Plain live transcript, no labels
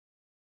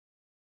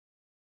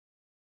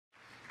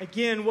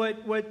Again,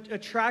 what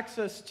attracts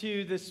us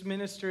to this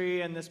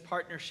ministry and this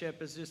partnership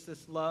is just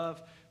this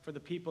love for the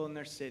people in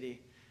their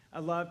city. I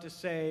love to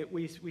say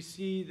we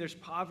see there's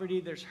poverty,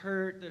 there's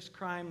hurt, there's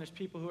crime, there's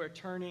people who are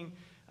turning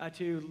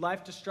to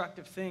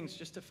life-destructive things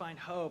just to find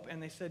hope.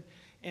 And they said,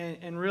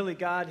 and really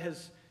God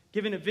has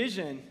given a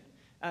vision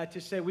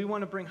to say we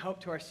want to bring hope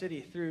to our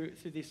city through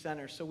these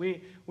centers. So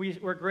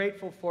we're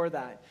grateful for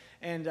that.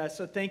 And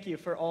so thank you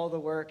for all the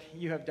work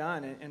you have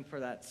done and for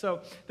that.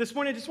 So this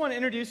morning I just want to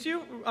introduce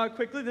you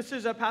quickly. This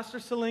is Pastor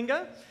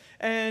Salinga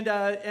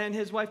and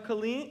his wife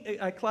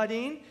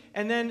Claudine.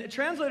 And then a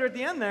translator at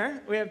the end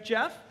there, we have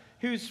Jeff,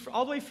 who's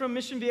all the way from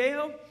Mission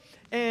Viejo,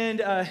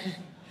 and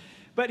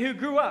but who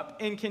grew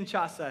up in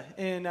Kinshasa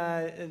in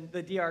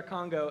the DR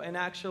Congo and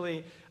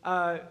actually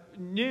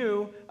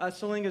knew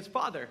Salinga's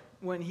father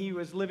when he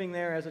was living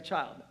there as a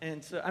child.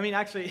 And so, I mean,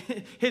 actually,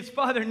 his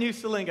father knew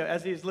Salinga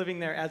as he was living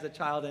there as a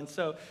child. And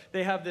so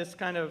they have this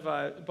kind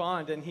of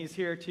bond, and he's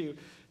here to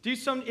do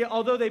some,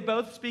 although they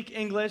both speak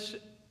English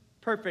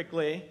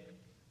perfectly,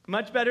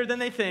 much better than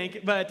they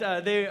think, but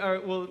they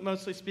will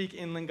mostly speak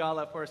in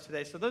Lingala for us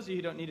today. So those of you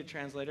who don't need a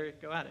translator,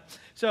 go at it.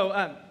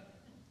 So,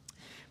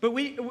 but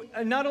we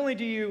not only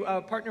do you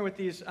partner with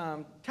these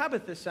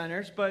Tabitha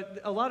centers,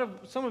 but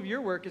some of your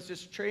work is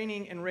just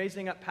training and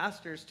raising up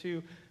pastors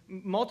to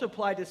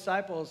multiply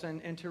disciples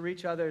and to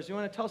reach others. You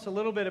want to tell us a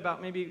little bit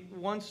about maybe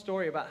one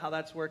story about how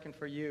that's working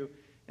for you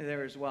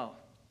there as well?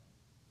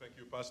 Thank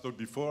you, Pastor.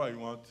 Before I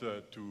want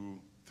to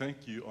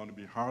thank you on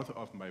behalf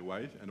of my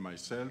wife and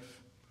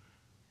myself.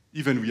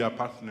 Even we are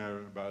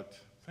partners, but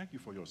thank you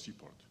for your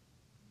support.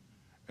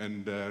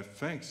 And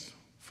thanks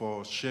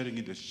for sharing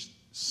in the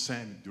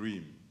same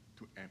dream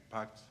to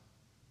impact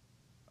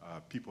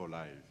people's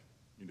lives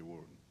in the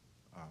world.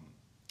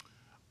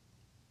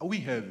 We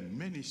have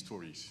many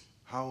stories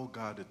how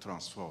God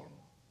transformed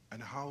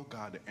and how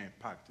God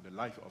impacted the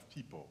life of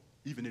people,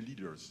 even the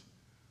leaders.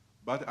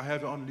 But I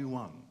have only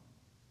one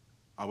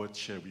I will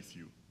share with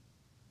you.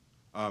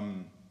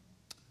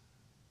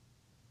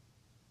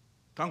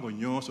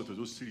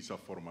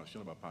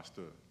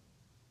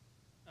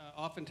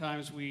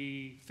 Oftentimes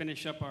we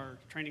finish up our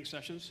training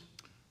sessions.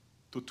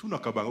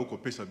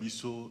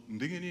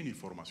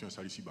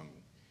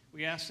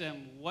 We ask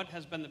them, what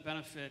has been the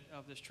benefit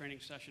of this training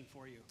session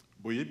for you?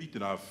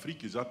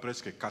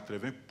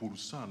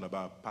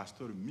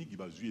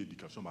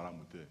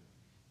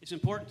 It's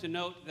important to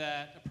note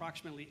that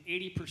approximately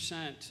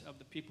 80% of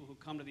the people who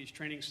come to these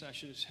training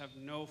sessions have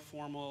no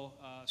formal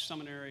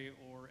seminary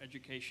or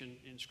education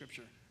in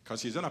Scripture.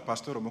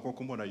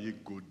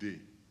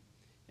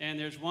 And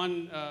there's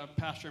one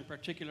pastor in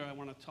particular I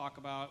want to talk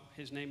about.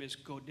 His name is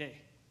Godet.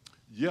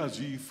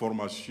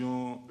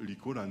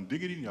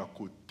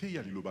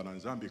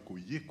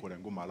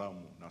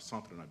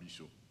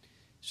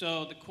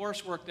 So the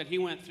coursework that he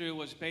went through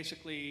was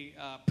basically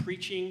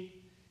preaching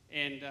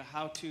and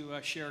how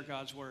to share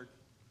God's word.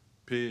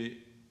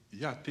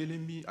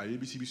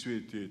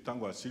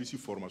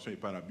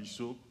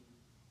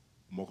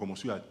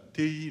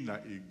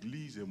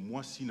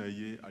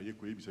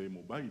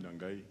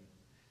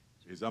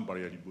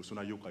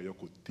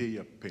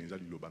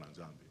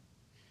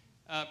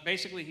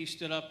 Basically, he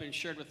stood up and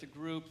shared with the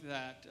group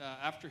that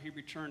after he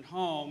returned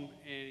home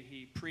and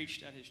he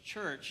preached at his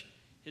church,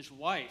 his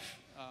wife,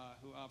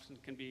 who often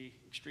can be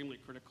extremely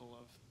critical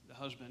of the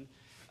husband,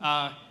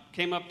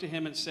 came up to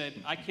him and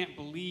said, "I can't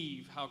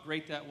believe how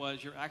great that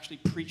was. You're actually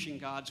preaching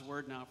God's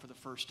word now for the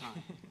first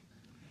time."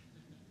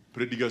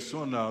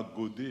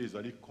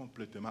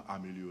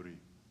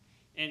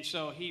 And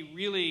so he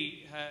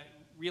really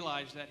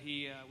realized that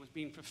he was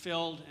being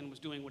fulfilled and was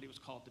doing what he was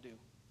called to do.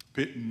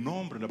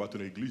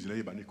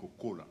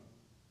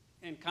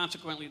 And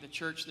consequently, the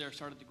church there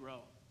started to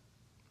grow.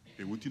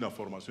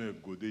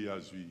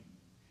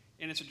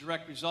 And it's a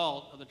direct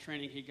result of the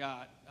training he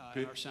got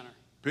at our center.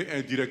 And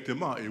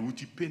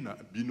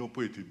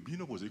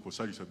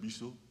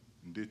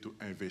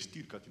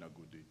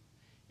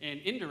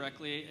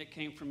indirectly, it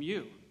came from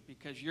you,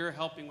 because you're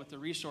helping with the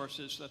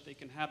resources so that they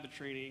can have the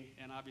training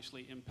and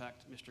obviously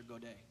impact Mr.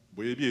 Godet.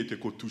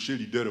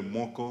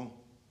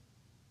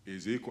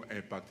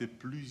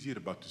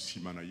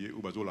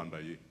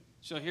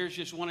 So here's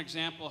just one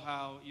example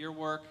how your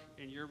work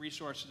and your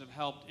resources have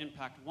helped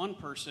impact one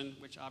person,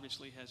 which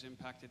obviously has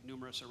impacted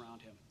numerous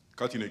around him.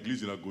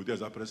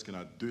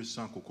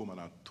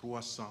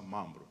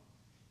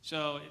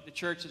 So the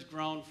church has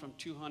grown from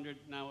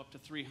 200 now up to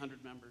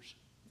 300 members.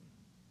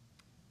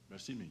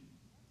 Merci.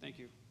 Thank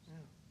you. Yeah.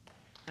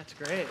 That's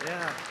great,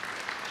 yeah.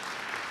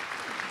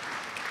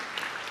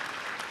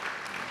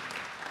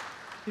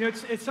 You know,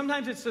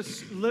 sometimes it's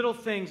those little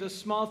things, those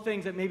small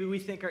things that maybe we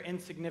think are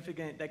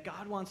insignificant that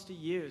God wants to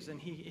use, and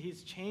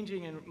He's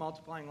changing and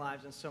multiplying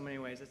lives in so many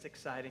ways. It's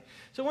exciting.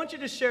 So I want you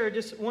to share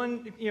just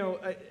one,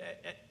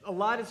 a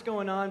lot is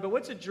going on, but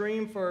what's a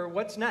dream for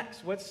what's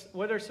next?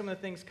 What are some of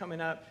the things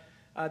coming up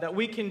that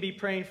we can be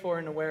praying for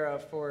and aware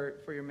of for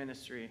your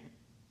ministry?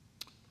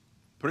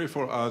 Pray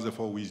for us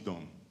for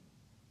wisdom.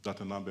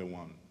 That's number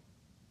one.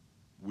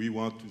 we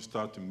want to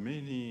start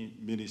many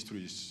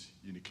ministries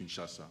in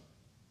Kinshasa.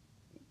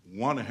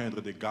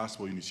 100 the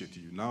gospel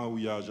initiative. Now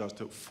we are just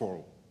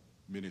 4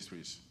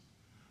 ministries.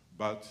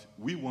 But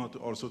we want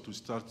also to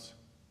start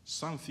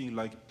something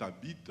like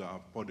Tabitha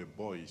for the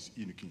boys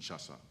in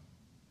Kinshasa.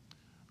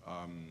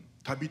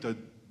 Tabitha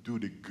do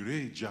the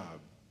great job,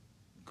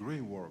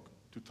 great work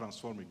to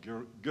transform a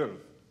girl's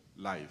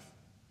life.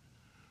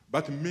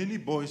 But many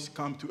boys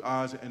come to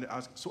us and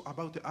ask, so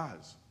about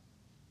us,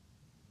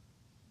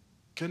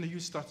 can you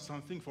start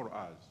something for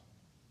us?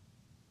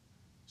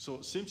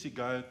 So seems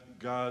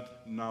God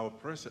now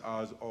press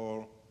us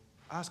or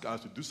ask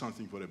us to do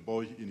something for the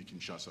boy in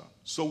Kinshasa.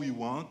 So we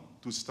want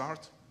to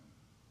start,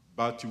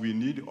 but we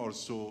need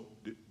also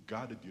the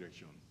God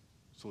direction.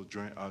 So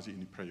join us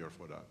in prayer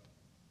for that.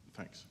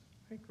 Thanks.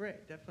 Okay,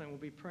 great. Definitely, we'll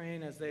be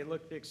praying as they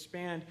look to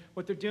expand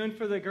what they're doing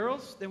for the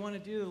girls. They want to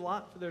do a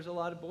lot. There's a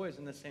lot of boys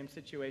in the same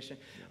situation.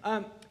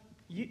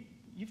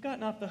 You've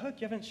gotten off the hook.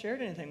 You haven't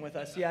shared anything with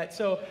us yet.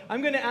 So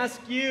I'm going to ask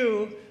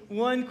you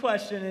one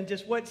question and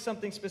just what's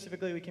something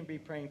specifically we can be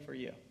praying for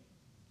you.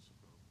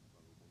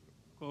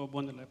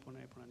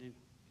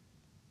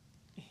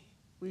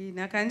 Oui,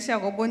 nakanisa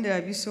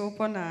kobondela biso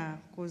pona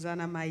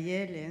kozana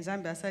mayele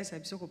nzambe asalisa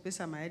biso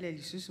kopesa mayele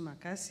lisusu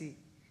makasi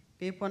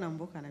pe pona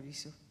mboka na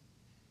biso.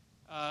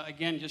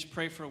 Again, just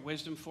pray for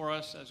wisdom for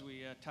us as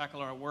we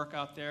tackle our work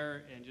out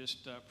there, and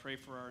just pray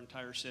for our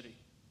entire city.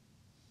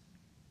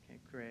 Okay,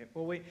 great.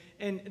 Well,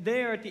 and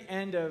they are at the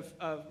end of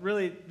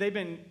really, they've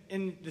been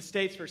in the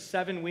States for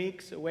 7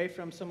 weeks away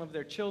from some of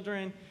their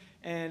children,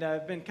 and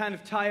been kind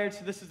of tired,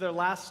 so this is their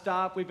last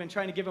stop. We've been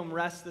trying to give them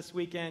rest this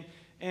weekend.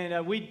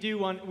 And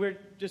we're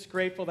just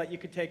grateful that you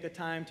could take the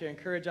time to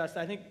encourage us.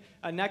 I think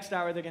next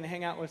hour they're going to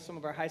hang out with some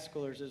of our high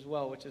schoolers as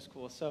well, which is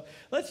cool. So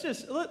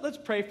let's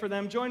pray for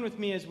them. Join with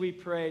me as we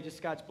pray,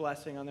 just God's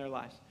blessing on their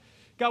lives.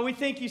 God, we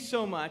thank you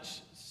so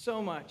much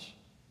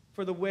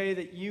for the way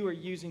that you are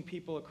using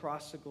people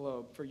across the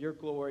globe for your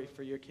glory,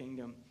 for your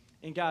kingdom.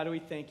 And God, we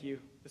thank you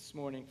this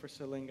morning for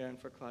Selinga and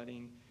for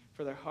Claudine,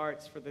 for their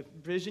hearts, for the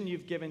vision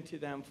you've given to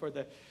them, for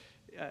the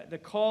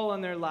call on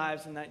their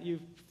lives, and that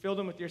you've filled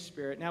them with your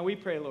Spirit. Now we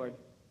pray, Lord,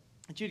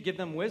 that you'd give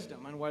them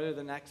wisdom on what are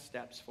the next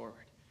steps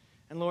forward.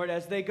 And Lord,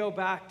 as they go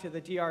back to the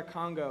DR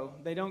Congo,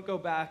 they don't go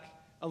back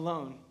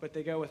alone, but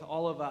they go with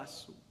all of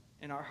us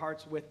in our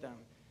hearts with them,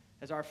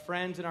 as our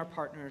friends and our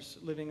partners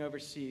living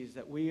overseas,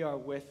 that we are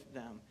with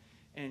them.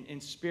 And in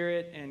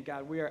spirit, and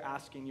God, we are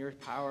asking your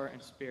power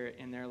and spirit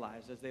in their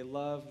lives as they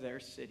love their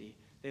city.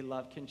 They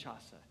love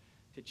Kinshasa,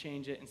 to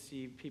change it and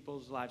see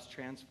people's lives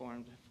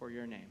transformed for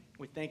your name.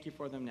 We thank you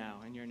for them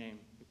now. In your name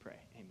we pray.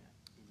 Amen.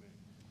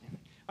 Amen.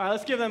 All right,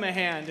 let's give them a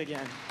hand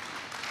again.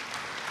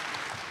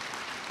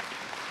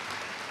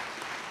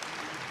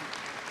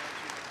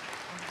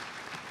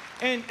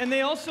 And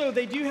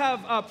they do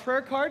have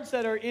prayer cards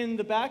that are in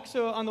the back.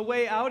 So on the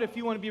way out, if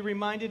you want to be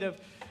reminded of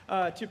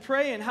to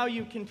pray and how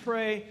you can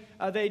pray,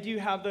 they do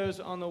have those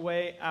on the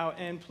way out.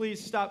 And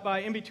please stop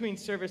by in between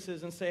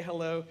services and say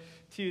hello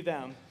to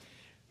them.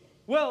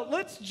 Well,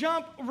 let's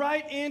jump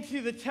right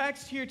into the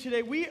text here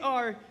today. We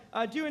are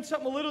doing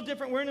something a little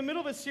different. We're in the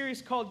middle of a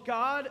series called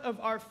God of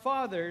Our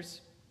Fathers.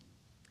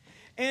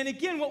 And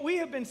again, what we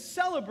have been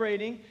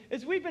celebrating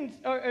is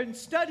we're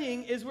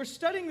studying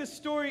the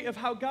story of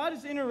how God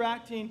is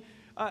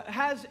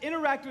has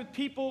interacted with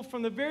people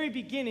from the very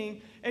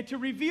beginning, and to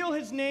reveal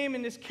his name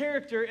and his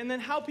character, and then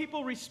how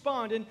people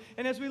respond.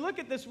 And as we look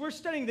at this, we're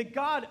studying the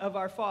God of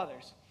our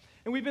fathers.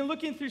 And we've been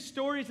looking through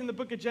stories in the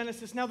book of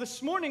Genesis. Now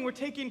this morning, we're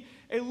taking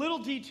a little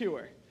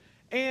detour.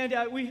 And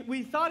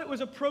we thought it was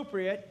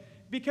appropriate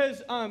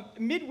because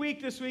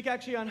midweek this week,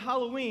 actually on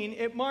Halloween,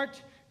 it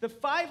marked the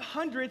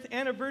 500th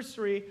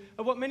anniversary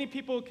of what many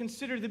people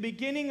consider the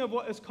beginning of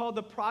what is called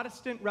the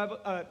Protestant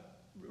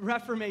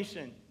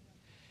Reformation.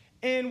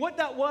 And what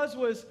that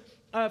was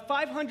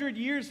 500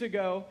 years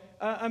ago,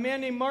 a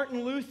man named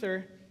Martin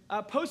Luther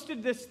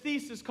posted this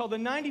thesis called the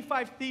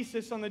 95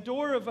 Thesis on the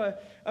door of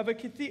a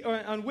cathedral,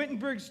 on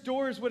Wittenberg's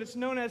door is what it's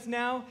known as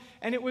now.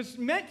 And it was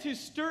meant to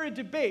stir a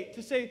debate,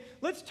 to say,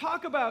 let's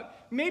talk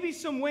about maybe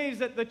some ways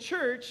that the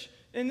church,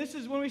 and this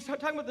is when we start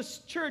talking about the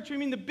church, we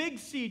mean the big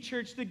C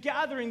church, the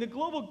gathering, the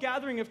global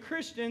gathering of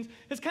Christians,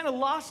 has kind of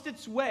lost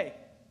its way.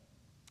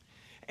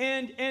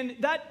 And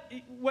that,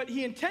 what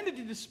he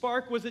intended to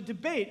spark was a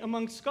debate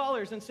among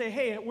scholars and say,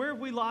 hey, where have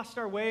we lost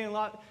our way and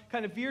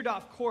kind of veered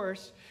off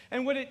course?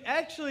 And what it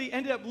actually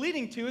ended up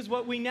leading to is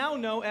what we now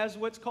know as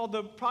what's called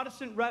the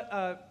Protestant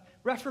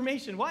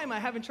Reformation. Why am I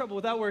having trouble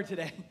with that word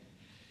today?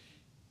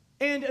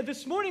 And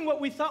this morning what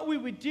we thought we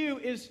would do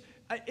is,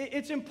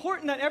 it's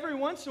important that every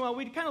once in a while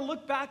we kind of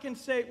look back and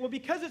say, well,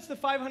 because it's the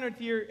 500th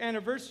year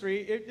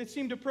anniversary, it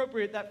seemed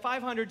appropriate that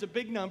 500 is a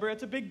big number.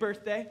 It's a big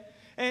birthday.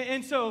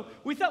 And so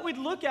we thought we'd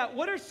look at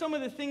what are some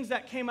of the things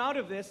that came out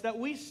of this that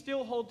we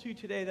still hold to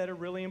today that are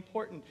really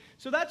important.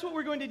 So that's what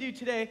we're going to do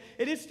today.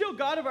 It is still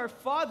God of our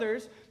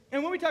fathers.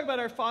 And when we talk about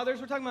our fathers,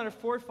 we're talking about our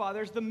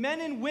forefathers, the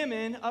men and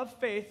women of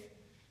faith,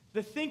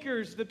 the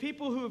thinkers, the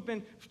people who have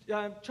been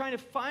trying to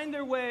find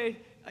their way,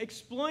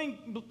 explain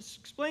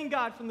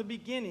God from the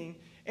beginning.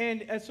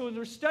 And so when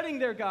we're studying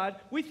their God,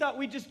 we thought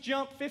we'd just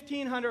jump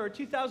 1,500 or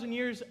 2,000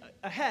 years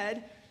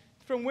ahead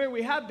from where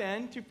we have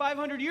been to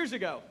 500 years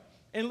ago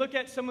and look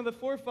at some of the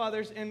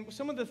forefathers and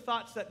some of the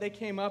thoughts that they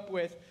came up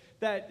with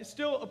that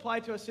still apply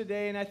to us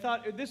today. And I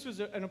thought this was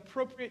an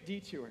appropriate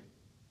detour.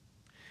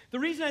 The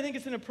reason I think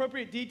it's an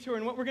appropriate detour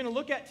and what we're going to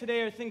look at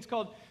today are things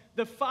called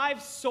the 5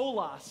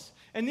 solas.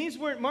 And these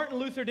weren't, Martin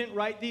Luther didn't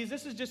write these.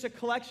 This is just a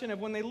collection of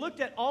when they looked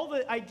at all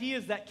the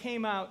ideas that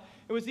came out,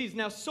 it was these.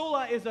 Now,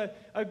 sola is a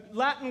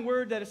Latin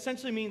word that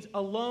essentially means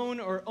alone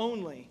or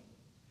only.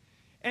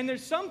 And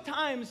there's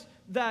sometimes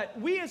that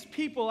we as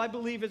people, I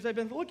believe, as I've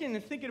been looking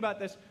and thinking about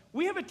this,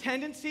 we have a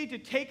tendency to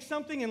take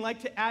something and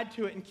like to add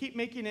to it and keep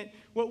making it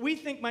what we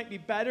think might be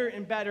better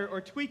and better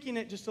or tweaking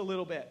it just a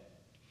little bit.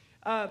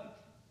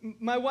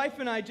 My wife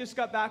and I just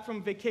got back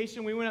from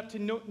vacation. We went up to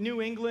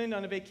New England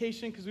on a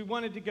vacation because we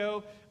wanted to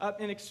go up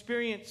and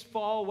experience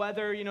fall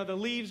weather. You know, the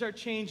leaves are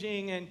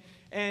changing, and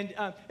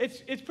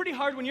it's pretty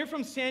hard when you're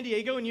from San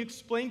Diego and you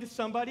explain to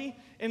somebody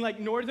in like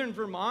northern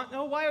Vermont,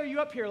 oh, why are you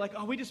up here? Like,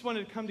 oh, we just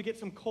wanted to come to get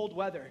some cold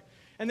weather.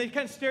 And they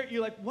kind of stare at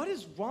you like, what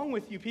is wrong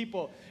with you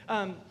people?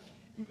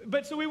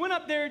 But so we went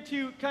up there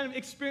to kind of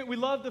experience, we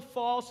love the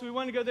fall, so we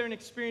wanted to go there and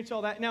experience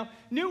all that. Now,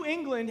 New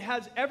England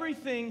has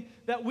everything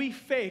that we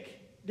fake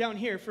down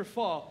here for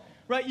fall,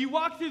 right? You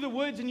walk through the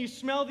woods and you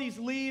smell these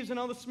leaves and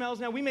all the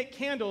smells. Now, we make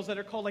candles that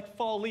are called like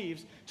fall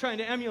leaves, trying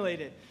to emulate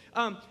it.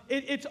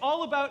 It's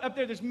all about up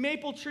there. There's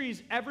maple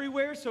trees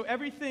everywhere, so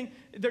everything,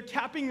 they're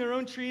tapping their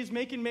own trees,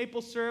 making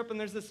maple syrup, and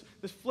there's this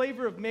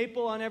flavor of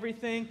maple on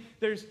everything.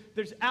 There's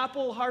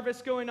apple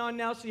harvest going on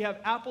now, so you have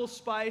apple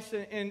spice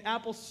and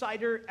apple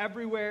cider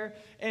everywhere,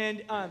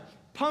 and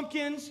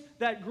pumpkins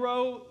that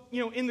grow,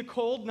 in the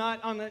cold,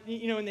 not on the,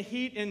 in the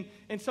heat,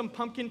 and some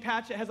pumpkin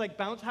patch that has like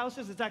bounce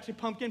houses. It's actually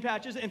pumpkin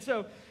patches, and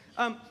so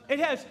it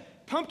has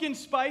pumpkin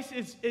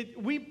spice.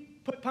 We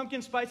put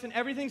pumpkin spice in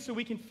everything so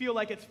we can feel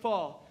like it's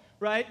fall,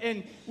 right?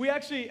 And we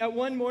actually at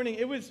one morning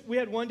we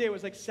had one day it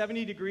was like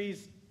 70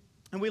 degrees.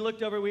 And we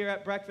looked over, we were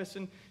at breakfast,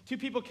 and 2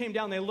 people came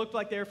down. They looked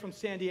like they were from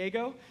San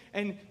Diego,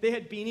 and they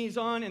had beanies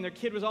on, and their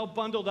kid was all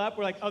bundled up.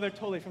 We're like, oh, they're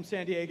totally from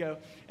San Diego.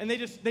 And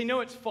they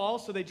know it's fall,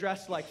 so they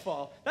dress like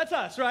fall. That's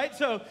us, right?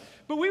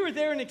 But we were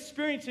there and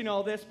experiencing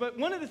all this. But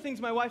one of the things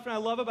my wife and I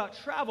love about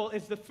travel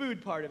is the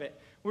food part of it.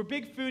 We're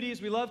big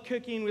foodies. We love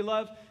cooking. We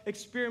love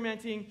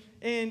experimenting.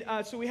 And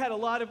so we had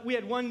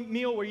one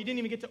meal where you didn't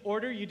even get to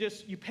order.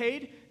 You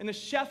paid, and the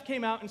chef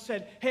came out and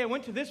said, hey, I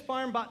went to this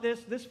farm, bought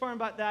this farm,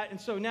 bought that, and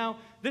so now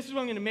this is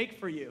what I'm going to make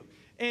for you.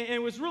 And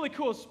it was really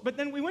cool. But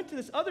then we went to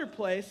this other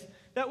place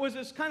that was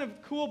this kind of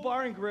cool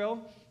bar and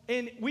grill,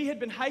 and we had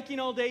been hiking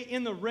all day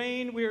in the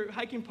rain. We were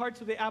hiking parts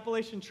of the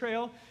Appalachian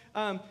Trail,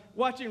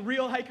 watching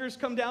real hikers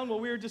come down while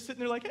we were just sitting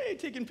there like, hey,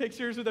 taking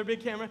pictures with our big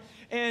camera.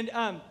 And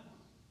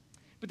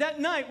but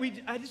that night,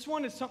 I just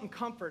wanted something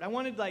comfort. I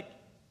wanted like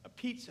a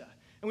pizza.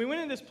 And we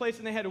went into this place,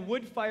 and they had a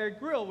wood-fired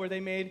grill where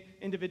they made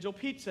individual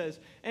pizzas.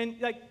 And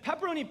like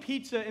pepperoni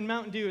pizza and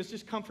Mountain Dew is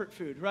just comfort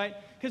food, right?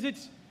 Because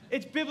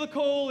it's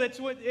biblical. It's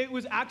what it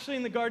was actually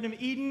in the Garden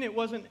of Eden. It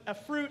wasn't a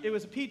fruit. It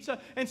was a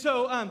pizza. And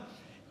so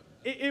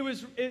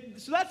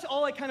so that's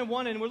all I kind of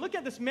wanted. And we're looking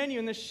at this menu,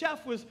 and the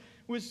chef was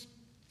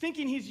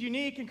thinking he's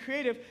unique and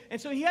creative.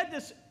 And so he had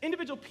this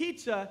individual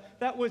pizza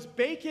that was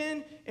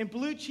bacon and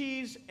blue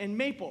cheese and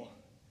maple.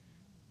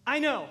 I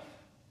know.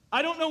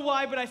 I don't know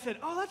why, but I said,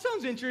 oh, that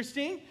sounds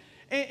interesting.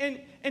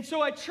 And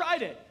so I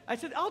tried it. I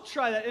said, I'll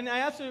try that. And I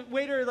asked the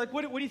waiter, like,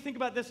 what do you think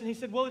about this? And he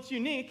said, well, it's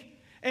unique.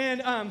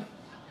 And I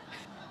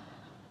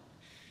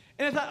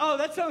thought, oh,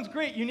 that sounds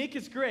great. Unique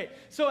is great.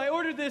 So I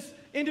ordered this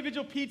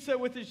individual pizza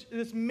with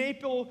this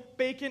maple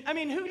bacon. I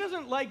mean, who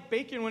doesn't like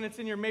bacon when it's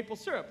in your maple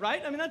syrup,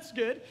 right? I mean, that's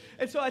good.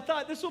 And so I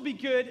thought, this will be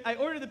good. I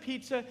ordered the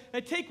pizza.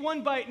 I take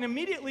one bite, and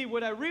immediately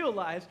what I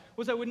realized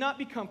was I would not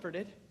be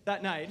comforted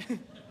that night.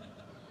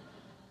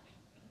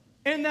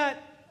 And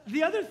that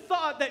the other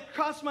thought that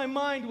crossed my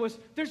mind was,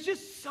 there's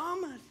just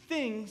some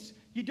things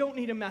you don't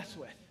need to mess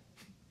with.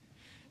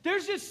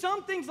 There's just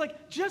some things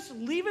like, just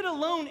leave it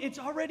alone. It's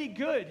already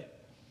good.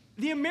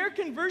 The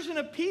American version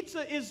of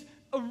pizza it's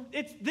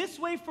this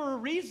way for a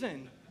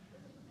reason.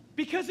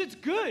 Because it's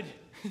good.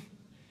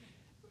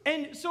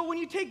 And so when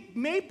you take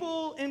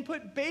maple and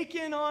put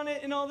bacon on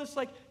it and all this,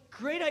 like,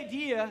 great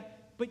idea,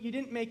 but you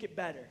didn't make it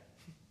better.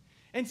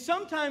 And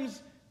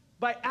sometimes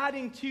by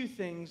adding to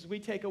things, we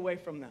take away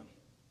from them.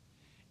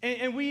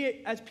 And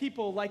we, as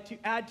people, like to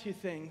add to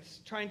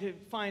things, trying to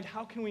find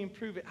how can we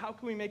improve it, how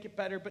can we make it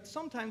better, but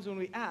sometimes when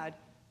we add,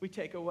 we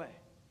take away.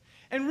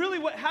 And really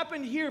what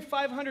happened here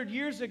 500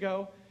 years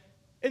ago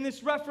in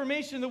this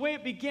Reformation, the way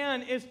it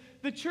began is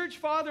the church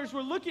fathers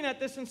were looking at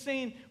this and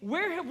saying,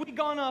 where have we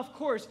gone off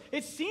course?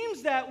 It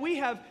seems that we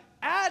have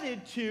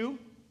added to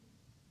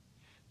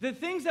the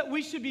things that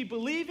we should be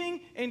believing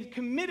and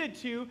committed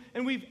to,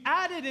 and we've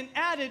added and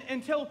added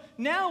until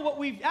now what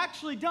we've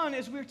actually done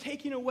is we're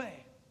taking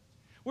away.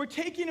 We're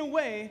taking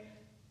away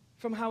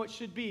from how it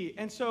should be.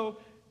 And so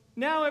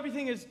now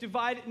everything is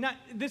divided.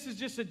 This is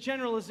just a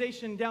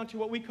generalization down to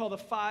what we call the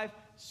 5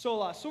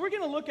 solas. So we're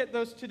going to look at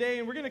those today,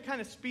 and we're going to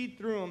kind of speed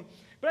through them.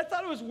 But I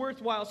thought it was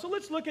worthwhile. So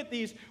let's look at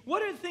these.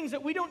 What are the things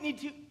that we don't need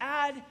to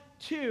add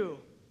to?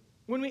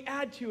 When we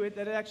add to it,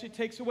 that it actually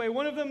takes away.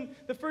 One of them,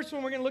 the first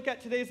one we're going to look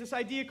at today is this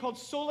idea called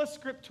sola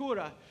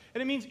scriptura.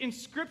 And it means in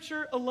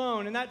Scripture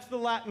alone. And that's the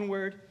Latin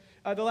word,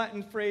 the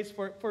Latin phrase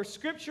for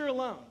Scripture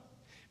alone.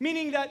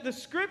 Meaning that the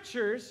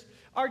Scriptures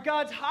are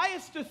God's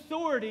highest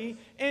authority,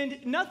 and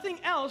nothing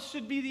else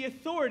should be the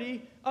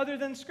authority other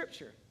than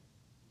Scripture.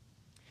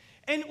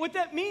 And what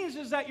that means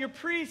is that your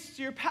priests,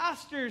 your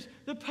pastors,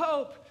 the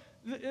Pope,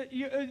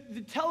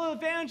 the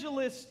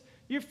televangelist,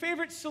 your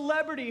favorite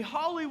celebrity,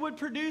 Hollywood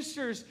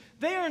producers,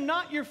 they are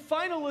not your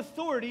final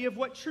authority of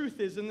what truth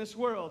is in this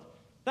world.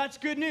 That's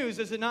good news,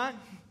 is it not?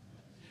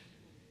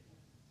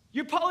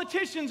 Your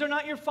politicians are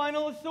not your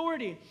final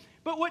authority.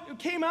 But what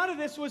came out of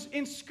this was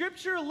in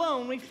Scripture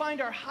alone, we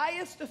find our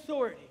highest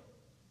authority.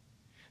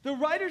 The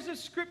writers of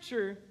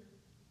Scripture,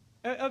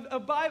 of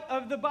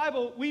the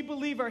Bible, we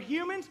believe are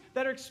humans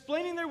that are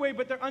explaining their way,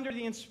 but they're under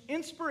the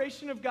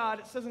inspiration of God.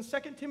 It says in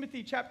 2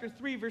 Timothy chapter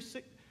 3, verse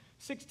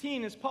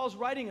 16, as Paul's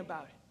writing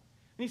about it.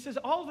 And he says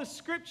all the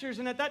Scriptures,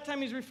 and at that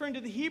time he's referring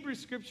to the Hebrew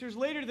Scriptures.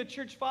 Later the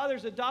church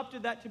fathers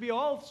adopted that to be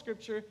all of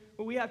Scripture,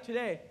 what we have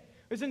today.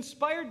 It was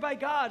inspired by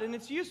God, and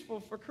it's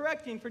useful for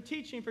correcting, for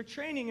teaching, for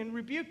training, and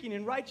rebuking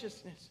in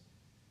righteousness.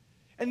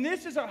 And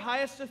this is our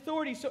highest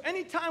authority. So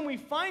anytime we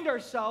find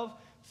ourselves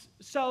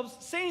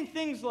saying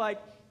things like,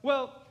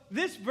 well,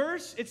 this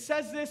verse, it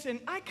says this,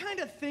 and I kind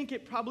of think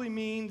it probably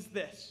means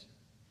this.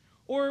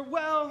 Or,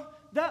 well,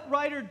 that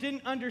writer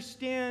didn't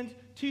understand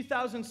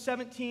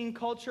 2017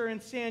 culture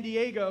in San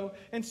Diego,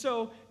 and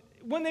so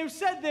when they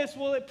said this,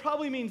 well, it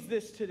probably means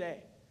this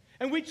today.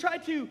 And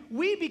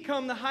we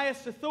become the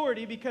highest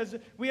authority because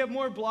we have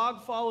more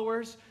blog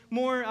followers,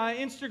 more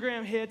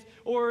Instagram hits,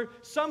 or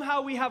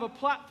somehow we have a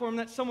platform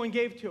that someone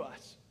gave to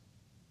us.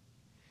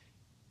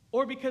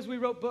 Or because we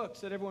wrote books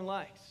that everyone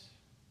likes.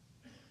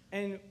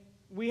 And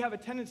we have a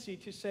tendency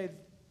to say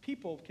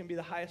people can be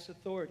the highest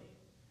authority.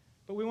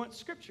 But we want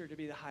Scripture to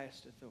be the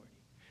highest authority.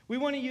 We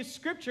want to use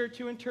Scripture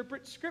to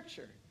interpret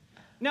Scripture.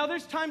 Now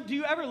there's time, do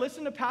you ever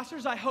listen to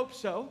pastors? I hope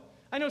so.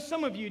 I know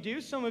some of you do.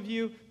 Some of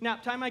you,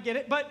 nap time, I get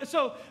it. But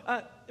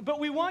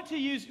we want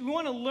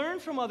to learn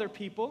from other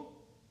people.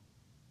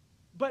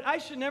 But I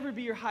should never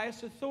be your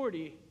highest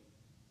authority.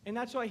 And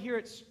that's why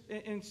here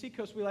in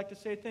Seacoast we like to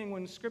say a thing,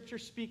 when Scripture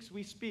speaks,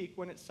 we speak.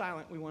 When it's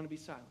silent, we want to be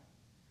silent.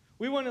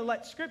 We want to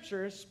let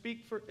Scripture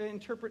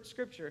interpret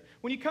Scripture.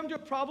 When you come to a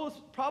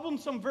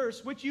problemsome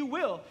verse, which you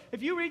will,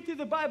 if you read through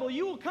the Bible,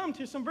 you will come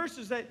to some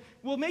verses that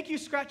will make you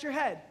scratch your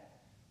head.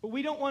 But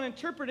we don't want to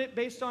interpret it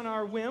based on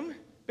our whim,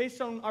 based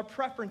on our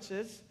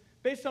preferences,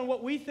 based on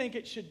what we think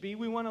it should be.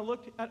 We want to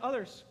look at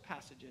other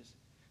passages.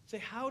 Say,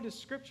 how does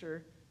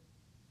Scripture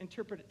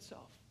interpret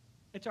itself?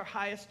 It's our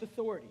highest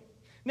authority.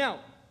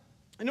 Now,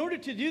 in order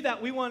to do that,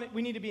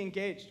 we need to be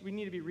engaged. We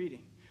need to be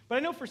reading. But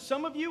I know for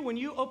some of you, when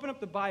you open up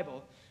the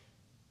Bible,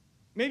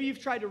 maybe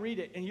you've tried to read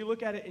it, and you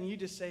look at it, and you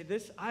just say,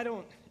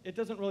 it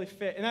doesn't really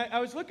fit. And I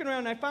was looking around,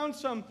 and I found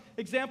some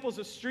examples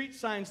of street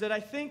signs that I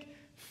think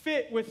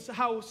fit with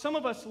how some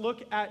of us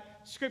look at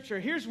Scripture.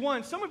 Here's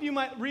one. Some of you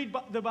might read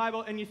the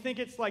Bible, and you think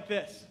it's like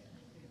this,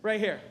 right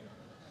here.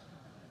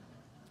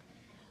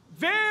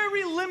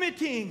 Very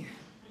limiting.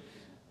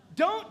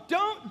 Don't.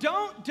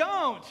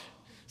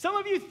 Some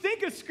of you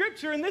think of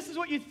Scripture, and this is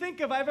what you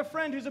think of. I have a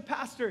friend who's a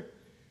pastor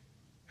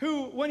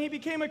who, when he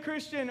became a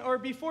Christian, or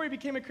before he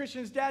became a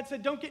Christian, his dad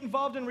said, don't get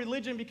involved in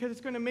religion because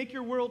it's going to make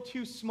your world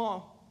too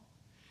small.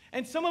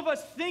 And some of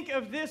us think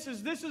of this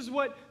is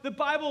what the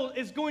Bible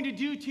is going to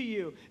do to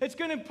you. It's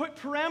going to put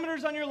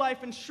parameters on your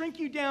life and shrink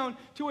you down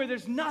to where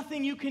there's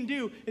nothing you can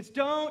do. It's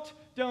don't.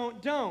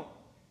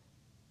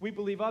 We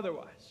believe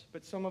otherwise,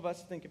 but some of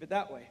us think of it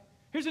that way.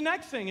 Here's the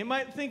next thing.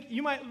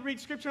 You might read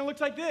Scripture and it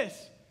looks like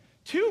this.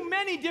 Too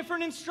many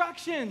different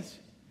instructions.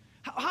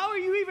 How are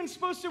you even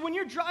supposed to, when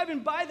you're driving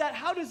by that,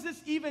 how does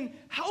this even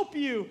help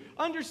you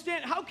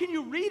understand? How can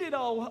you read it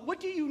all? What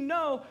do you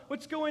know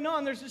what's going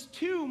on? There's just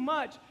too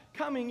much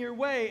coming your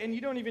way, and you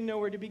don't even know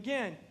where to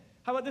begin.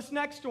 How about this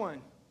next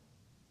one?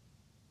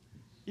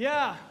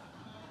 Yeah.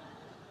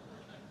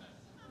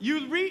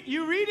 You read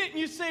it and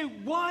you say,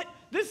 what?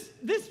 This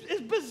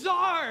is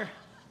bizarre.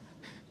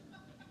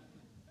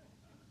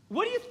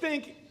 What do you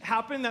think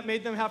happened that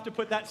made them have to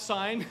put that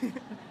sign?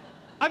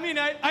 I mean,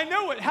 I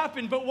know what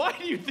happened, but why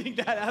do you think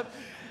that happened?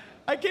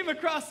 I came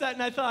across that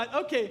and I thought,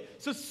 okay,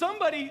 so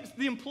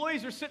the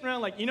employees are sitting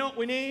around like, you know what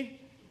we need?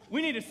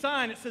 We need a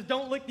sign that says,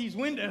 don't lick these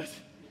windows.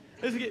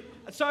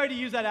 Sorry to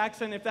use that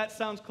accent if that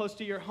sounds close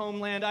to your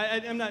homeland.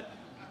 I'm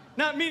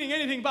not meaning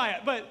anything by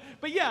it.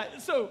 But yeah,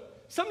 so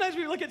sometimes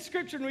we look at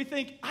Scripture and we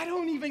think, I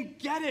don't even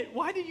get it.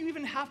 Why did you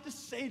even have to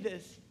say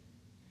this?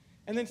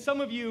 And then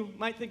some of you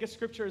might think of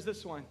Scripture as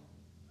this one.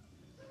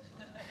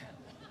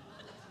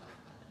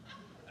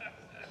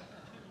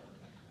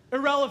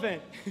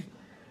 Irrelevant.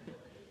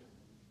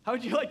 How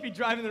would you like to be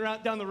driving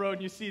down the road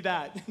and you see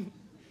that?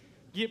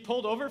 You get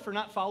pulled over for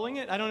not following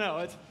it? I don't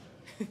know.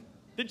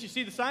 Didn't you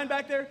see the sign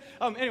back there?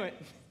 Anyway.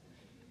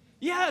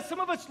 Yeah, some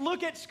of us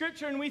look at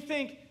Scripture and we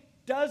think,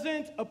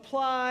 doesn't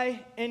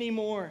apply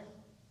anymore.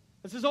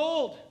 This is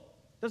old.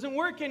 Doesn't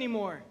work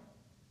anymore.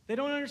 They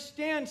don't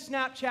understand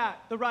Snapchat,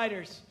 the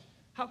writers.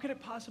 How could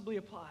it possibly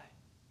apply?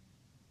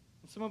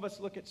 And some of us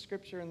look at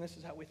Scripture and this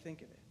is how we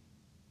think of it.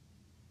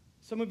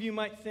 Some of you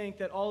might think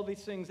that all of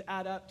these things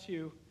add up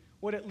to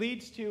what it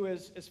leads to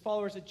as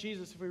followers of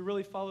Jesus, if we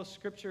really follow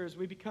Scripture, is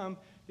we become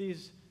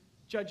these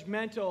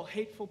judgmental,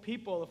 hateful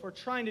people. If we're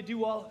trying to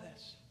do all of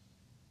this,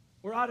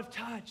 we're out of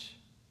touch.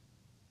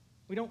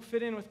 We don't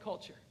fit in with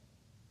culture.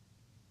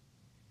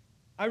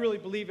 I really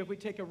believe if we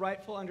take a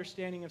rightful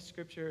understanding of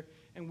Scripture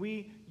and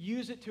we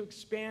use it to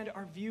expand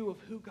our view of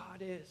who God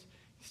is,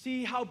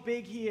 see how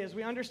big He is,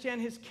 we understand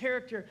His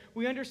character,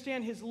 we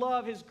understand His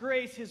love, His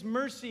grace, His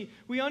mercy,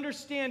 we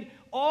understand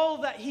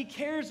all that He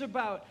cares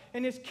about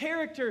and His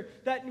character,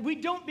 that we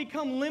don't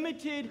become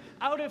limited,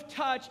 out of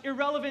touch,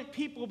 irrelevant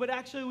people, but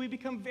actually we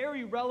become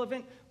very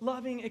relevant,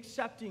 loving,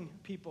 accepting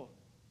people.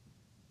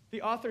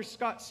 The author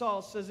Scott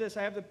Sauls says this.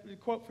 I have the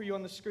quote for you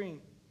on the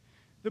screen.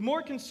 The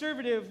more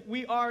conservative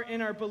we are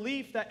in our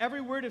belief that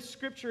every word of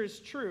Scripture is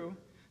true,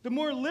 the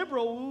more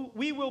liberal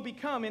we will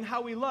become in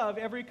how we love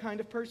every kind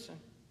of person.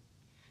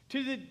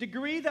 To the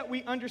degree that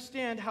we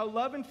understand how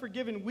loved and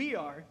forgiven we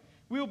are,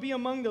 we will be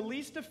among the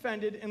least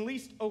offended and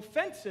least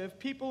offensive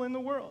people in the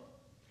world.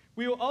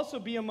 We will also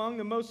be among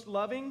the most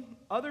loving,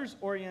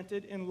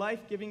 others-oriented, and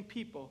life-giving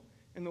people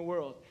in the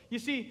world. You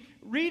see,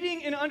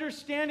 reading and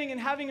understanding and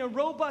having a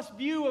robust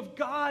view of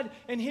God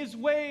and His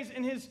ways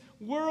and His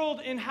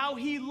world and how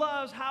He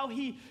loves, how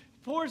He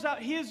pours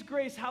out His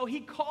grace, how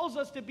He calls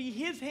us to be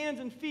His hands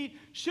and feet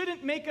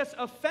shouldn't make us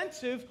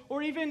offensive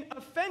or even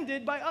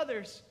offended by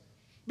others.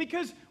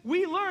 Because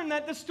we learn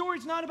that the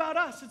story's not about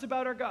us, it's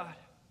about our God.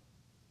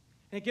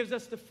 And it gives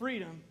us the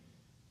freedom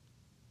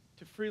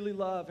to freely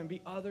love and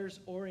be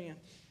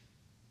others-oriented,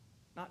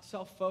 not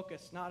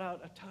self-focused, not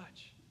out of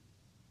touch.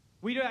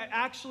 We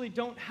actually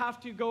don't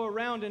have to go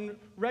around and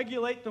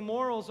regulate the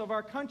morals of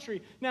our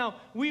country. Now,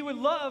 we would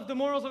love the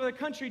morals of our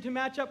country to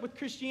match up with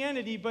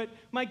Christianity, but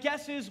my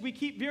guess is we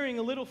keep veering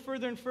a little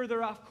further and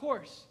further off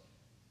course.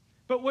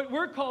 But what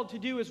we're called to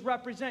do is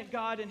represent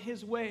God in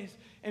His ways,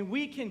 and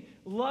we can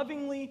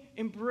lovingly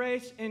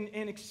embrace and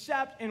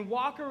accept and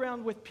walk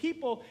around with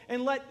people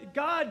and let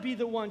God be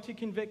the one to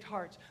convict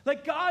hearts.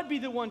 Let God be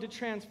the one to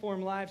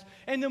transform lives.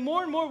 And the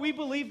more and more we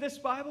believe this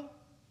Bible,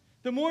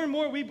 the more and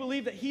more we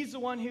believe that He's the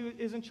one who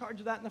is in charge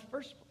of that in the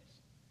first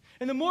place.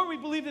 And the more we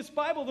believe this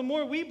Bible, the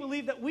more we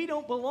believe that we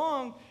don't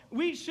belong,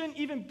 we shouldn't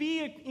even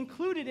be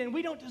included in,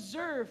 we don't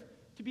deserve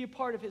to be a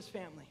part of His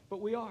family, but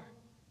we are.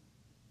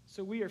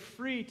 So we are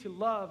free to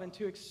love and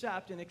to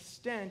accept and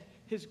extend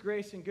His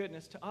grace and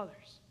goodness to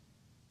others.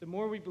 The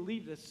more we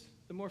believe this,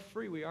 the more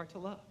free we are to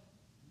love.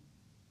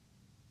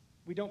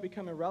 We don't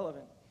become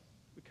irrelevant,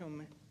 we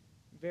become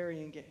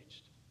very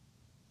engaged.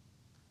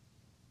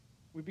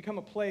 We become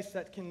a place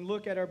that can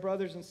look at our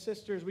brothers and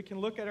sisters. We can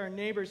look at our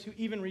neighbors who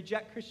even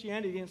reject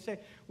Christianity and say,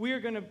 we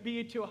are going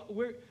to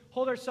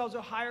hold ourselves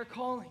a higher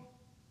calling.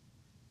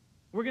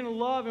 We're going to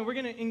love and we're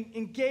going to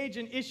engage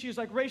in issues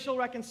like racial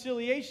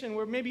reconciliation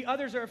where maybe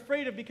others are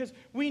afraid of, because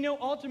we know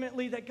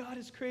ultimately that God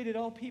has created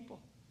all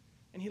people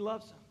and He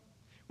loves them.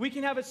 We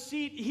can have a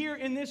seat here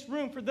in this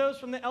room for those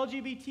from the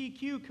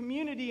LGBTQ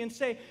community and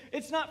say,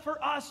 it's not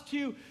for us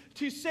to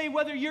say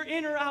whether you're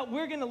in or out.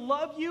 We're going to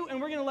love you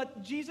and we're going to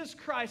let Jesus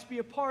Christ be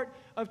a part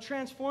of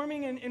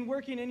transforming and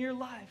working in your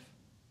life.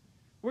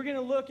 We're going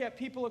to look at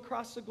people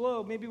across the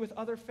globe, maybe with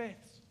other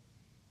faiths,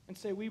 and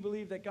say, we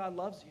believe that God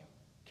loves you,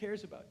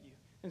 cares about you,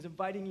 and is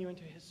inviting you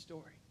into His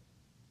story.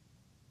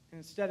 And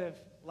instead of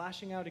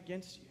lashing out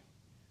against you,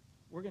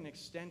 we're going to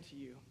extend to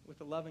you with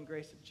the love and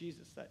grace of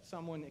Jesus that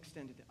someone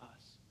extended to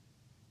us.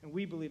 And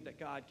we believe that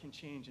God can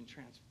change and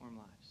transform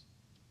lives.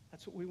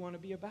 That's what we want to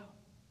be about.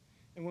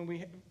 And when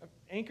we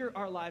anchor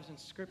our lives in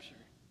Scripture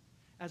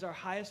as our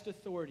highest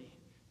authority,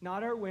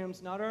 not our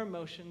whims, not our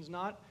emotions,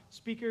 not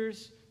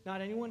speakers,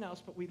 not anyone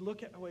else, but we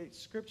look at the way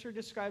Scripture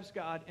describes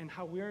God and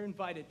how we're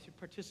invited to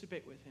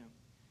participate with Him,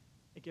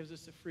 it gives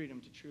us the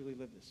freedom to truly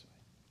live this way.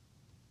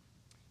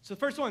 So the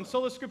first one,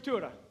 sola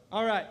scriptura.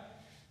 All right.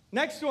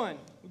 Next one,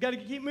 we've got to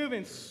keep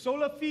moving.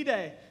 Sola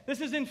fide.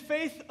 This is in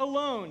faith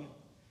alone.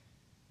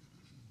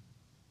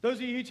 Those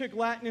of you who took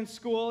Latin in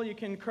school, you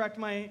can correct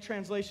my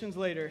translations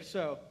later.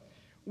 So,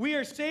 we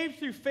are saved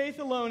through faith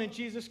alone in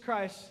Jesus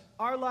Christ.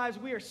 Our lives,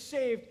 we are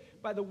saved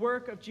by the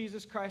work of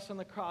Jesus Christ on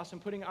the cross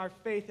and putting our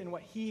faith in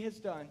what He has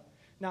done,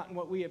 not in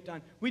what we have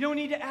done. We don't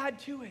need to add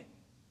to it.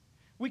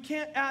 We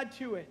can't add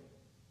to it.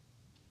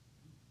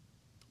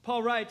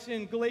 Paul writes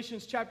in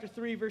Galatians chapter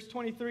 3, verse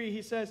 23,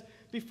 he says,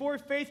 before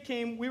faith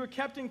came, we were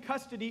kept in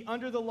custody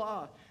under the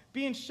law,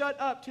 being shut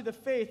up to the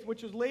faith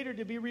which was later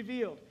to be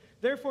revealed.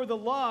 Therefore, the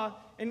law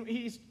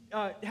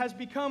has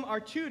become our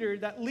tutor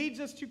that leads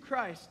us to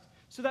Christ,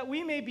 so that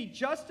we may be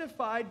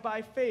justified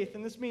by faith.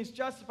 And this means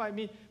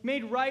justified,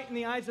 made right in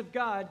the eyes of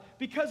God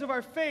because of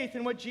our faith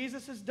in what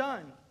Jesus has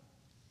done.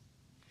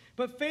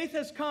 But faith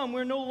has come.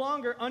 We're no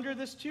longer under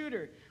this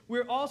tutor.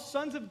 We're all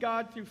sons of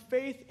God through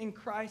faith in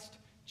Christ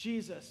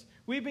Jesus.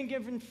 We've been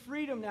given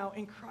freedom now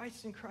in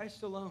Christ and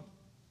Christ alone.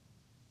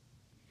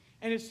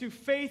 And it's through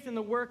faith in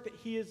the work that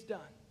he has done.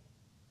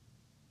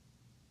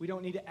 We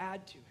don't need to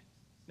add to it.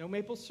 No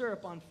maple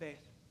syrup on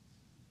faith.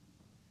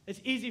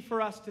 It's easy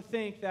for us to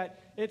think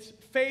that it's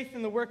faith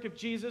in the work of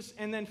Jesus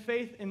and then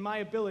faith in my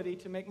ability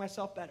to make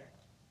myself better.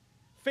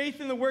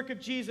 Faith in the work of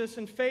Jesus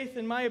and faith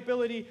in my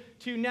ability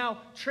to now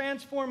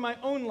transform my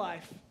own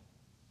life.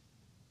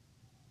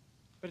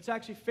 But it's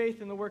actually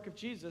faith in the work of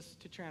Jesus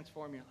to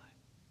transform your life.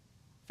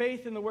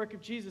 Faith in the work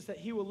of Jesus that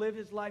he will live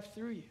his life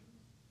through you.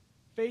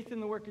 Faith in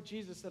the work of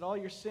Jesus that all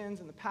your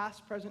sins in the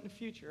past, present, and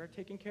future are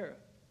taken care of.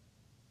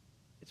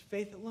 It's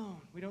faith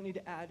alone. We don't need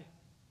to add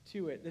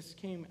to it. This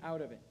came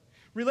out of it.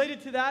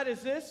 Related to that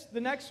is this. The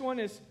next one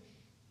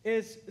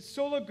is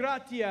sola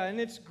gratia, and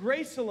it's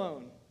grace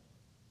alone.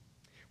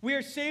 We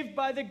are saved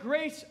by the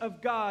grace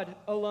of God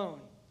alone.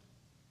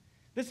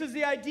 This is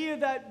the idea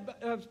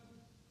that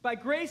by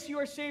grace you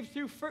are saved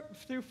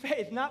through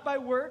faith, not by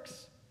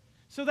works,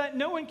 so that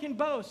no one can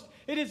boast.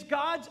 It is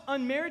God's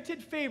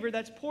unmerited favor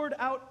that's poured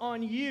out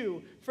on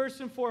you,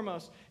 first and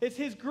foremost. It's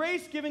his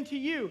grace given to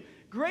you.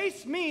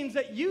 Grace means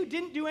that you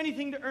didn't do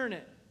anything to earn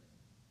it.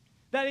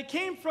 That it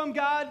came from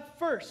God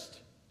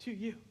first to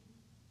you.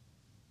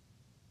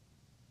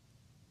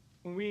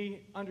 When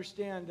we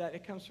understand that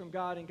it comes from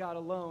God and God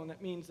alone,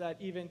 that means that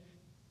even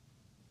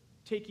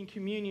taking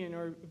communion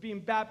or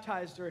being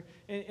baptized or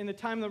in the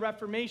time of the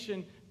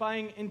Reformation,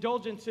 buying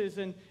indulgences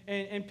and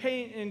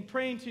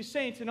praying to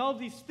saints and all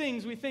these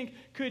things we think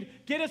could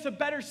get us a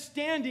better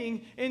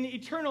standing in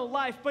eternal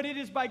life. But it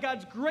is by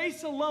God's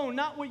grace alone,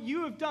 not what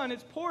you have done.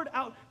 It's poured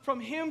out from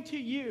him to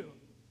you.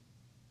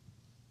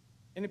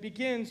 And it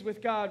begins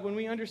with God. When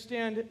we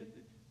understand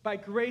by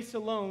grace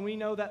alone, we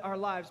know that our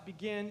lives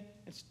begin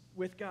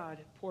with God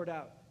poured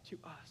out to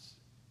us,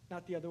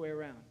 not the other way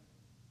around.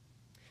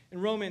 In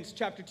Romans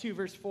chapter 2,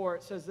 verse 4,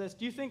 it says this: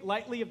 do you think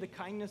lightly of the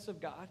kindness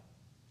of God,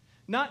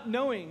 not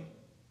knowing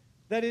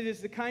that it is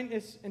the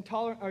kindness and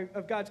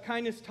of God's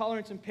kindness,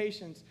 tolerance, and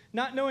patience,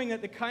 not knowing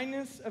that the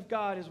kindness of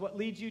God is what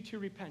leads you to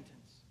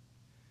repentance?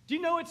 Do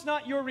you know it's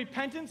not your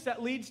repentance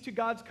that leads to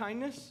God's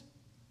kindness?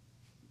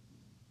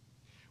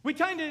 We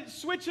kind of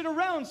switch it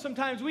around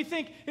sometimes. We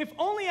think, if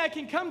only I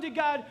can come to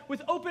God with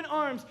open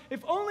arms,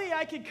 if only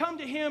I could come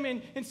to him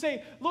and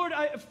say, Lord,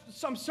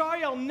 I'm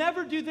sorry, I'll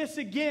never do this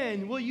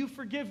again. Will you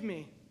forgive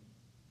me?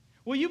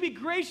 Will you be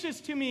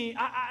gracious to me?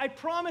 I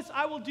promise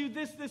I will do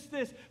this.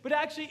 But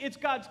actually, it's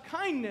God's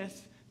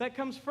kindness that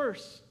comes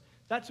first.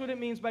 That's what it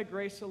means by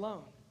grace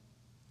alone.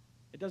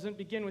 It doesn't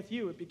begin with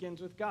you. It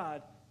begins with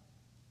God.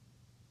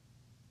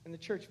 And the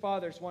church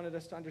fathers wanted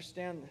us to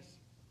understand this.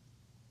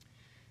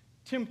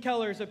 Tim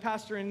Keller is a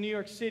pastor in New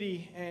York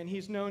City, and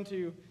he's known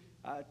to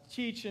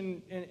teach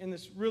in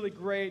this really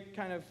great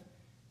kind of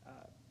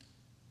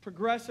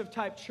progressive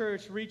type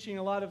church, reaching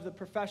a lot of the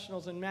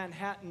professionals in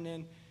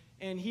Manhattan.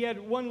 And he had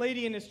one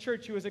lady in his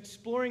church who was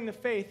exploring the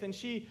faith, and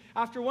she,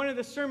 after one of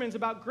the sermons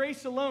about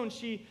grace alone,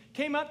 she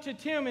came up to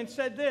Tim and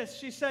said this.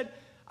 She said,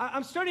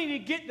 I'm starting to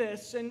get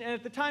this, and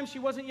at the time she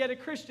wasn't yet a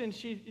Christian,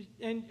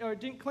 or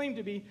didn't claim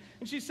to be,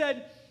 and she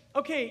said,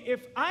 okay,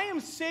 if I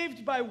am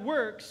saved by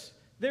works,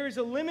 there is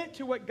a limit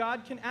to what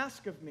God can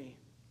ask of me.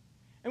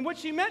 And what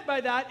she meant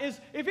by that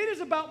is, if it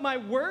is about my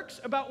works,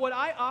 about what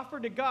I offer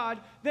to God,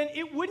 then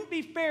it wouldn't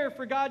be fair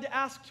for God to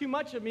ask too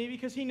much of me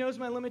because he knows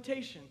my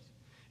limitations.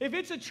 If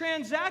it's a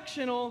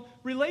transactional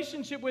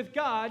relationship with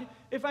God,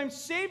 if I'm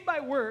saved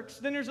by works,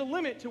 then there's a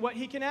limit to what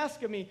he can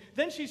ask of me.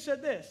 Then she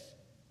said this: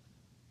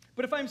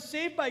 but if I'm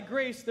saved by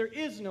grace, there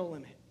is no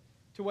limit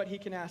to what he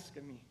can ask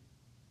of me.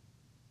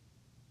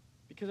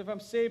 Because if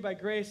I'm saved by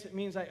grace, it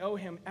means I owe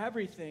him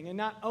everything. And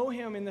not owe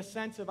him in the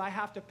sense of I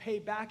have to pay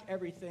back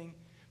everything.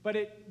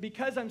 But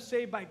because I'm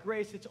saved by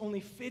grace, it's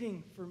only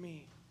fitting for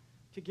me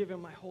to give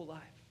him my whole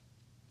life.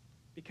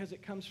 Because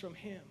it comes from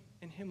him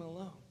and him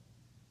alone.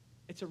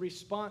 It's a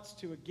response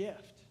to a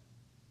gift.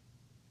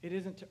 It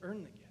isn't to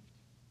earn the gift.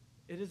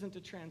 It isn't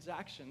a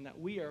transaction that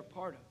we are a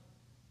part of.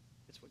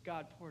 It's what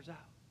God pours out.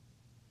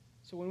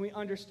 So when we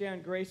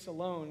understand grace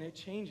alone, it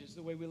changes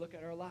the way we look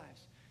at our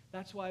lives.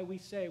 That's why we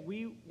say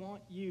we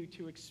want you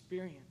to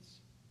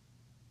experience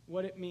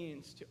what it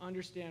means to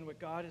understand what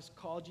God has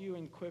called you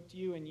and equipped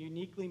you and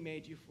uniquely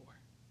made you for.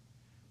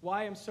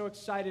 Why I'm so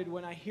excited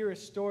when I hear a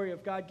story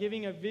of God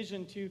giving a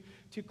vision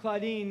to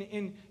Claudine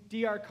in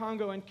DR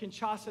Congo and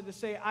Kinshasa to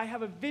say, I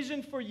have a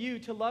vision for you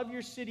to love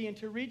your city and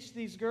to reach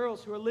these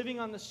girls who are living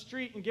on the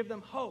street and give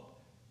them hope.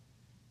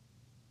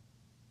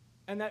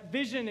 And that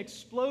vision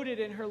exploded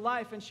in her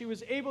life, and she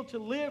was able to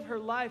live her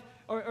life,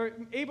 or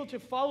able to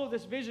follow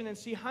this vision and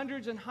see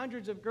hundreds and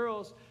hundreds of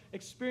girls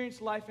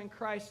experience life in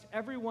Christ.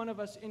 Every one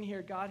of us in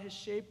here, God has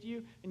shaped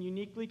you and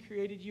uniquely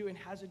created you and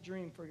has a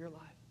dream for your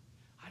life.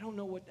 I don't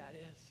know what that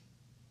is.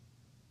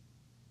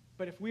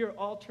 But if we are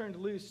all turned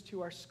loose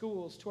to our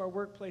schools, to our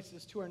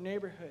workplaces, to our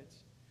neighborhoods,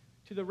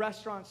 to the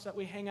restaurants that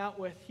we hang out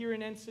with here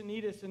in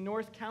Encinitas and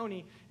North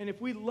County. And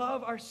if we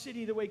love our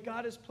city the way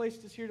God has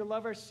placed us here to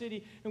love our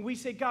city, and we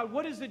say, God,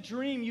 what is the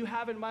dream you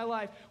have in my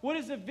life? What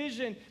is the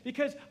vision?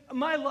 Because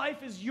my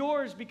life is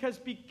yours, because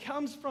it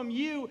comes from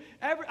you.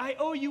 I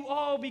owe you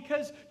all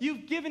because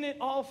you've given it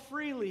all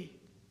freely.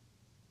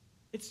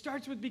 It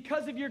starts with,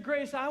 because of your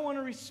grace, I want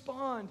to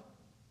respond.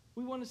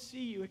 We want to see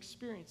you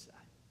experience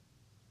that.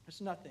 There's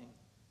nothing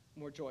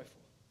more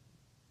joyful.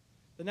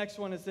 The next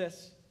one is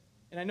this.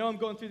 And I know I'm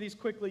going through these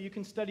quickly. You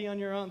can study on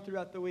your own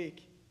throughout the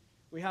week.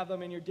 We have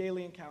them in your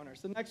daily encounters.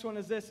 The next one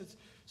is this. It's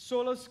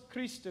Solus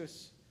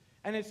Christus,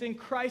 and it's in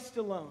Christ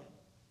alone.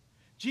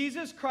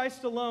 Jesus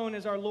Christ alone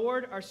is our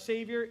Lord, our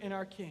Savior, and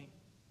our King.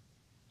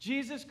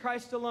 Jesus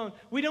Christ alone.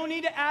 We don't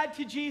need to add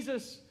to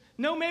Jesus.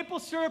 No maple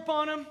syrup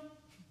on him.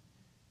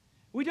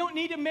 We don't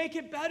need to make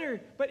it better.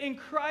 But in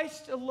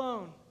Christ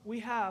alone,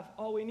 we have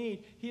all we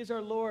need. He is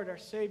our Lord, our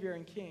Savior,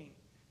 and King.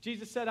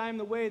 Jesus said, I am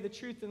the way, the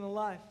truth, and the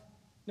life.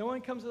 No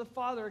one comes to the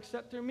Father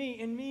except through me.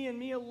 In me and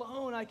me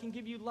alone, I can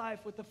give you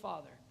life with the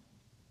Father.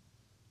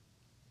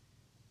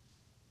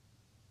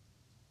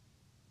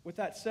 With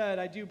that said,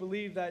 I do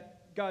believe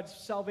that God's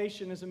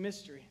salvation is a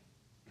mystery.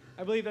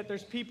 I believe that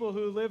there's people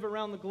who live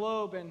around the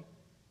globe and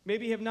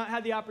maybe have not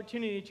had the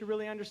opportunity to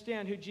really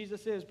understand who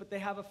Jesus is, but they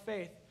have a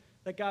faith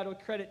that God would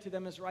credit to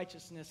them as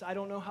righteousness. I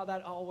don't know how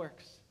that all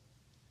works.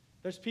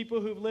 There's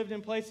people who've lived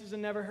in places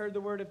and never heard the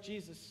word of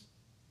Jesus,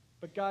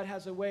 but God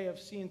has a way of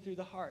seeing through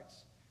the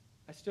hearts.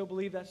 I still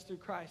believe that's through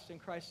Christ and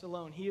Christ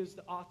alone. He is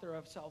the author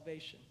of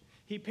salvation.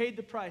 He paid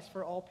the price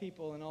for all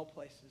people in all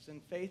places,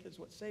 and faith is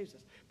what saves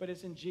us, but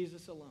it's in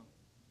Jesus alone.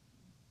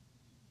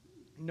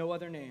 No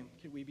other name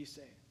can we be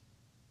saved.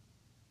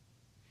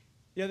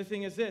 The other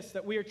thing is this,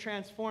 that we are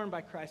transformed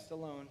by Christ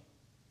alone.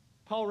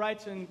 Paul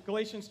writes in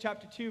Galatians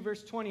chapter 2,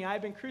 verse 20, I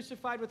have been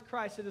crucified with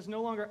Christ. It is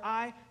no longer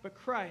I, but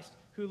Christ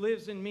who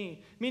lives in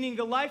me. Meaning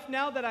the life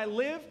now that I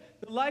live,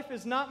 the life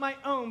is not my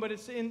own, but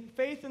it's in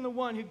faith in the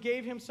one who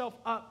gave himself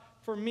up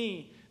for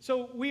me.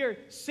 So we are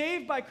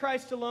saved by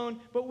Christ alone,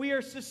 but we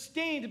are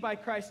sustained by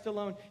Christ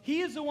alone.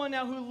 He is the one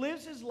now who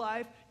lives his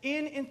life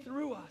in and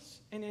through us,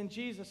 and in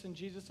Jesus and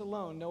Jesus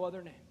alone, no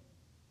other name.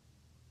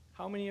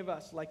 How many of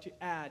us like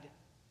to add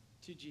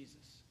to Jesus?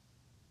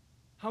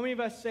 How many of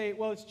us say,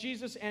 well, it's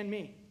Jesus and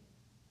me?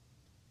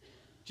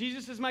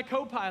 Jesus is my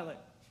co-pilot.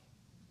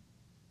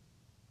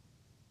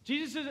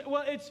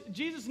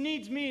 Jesus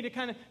needs me to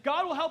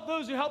God will help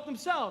those who help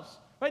themselves.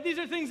 Right? These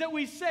are things that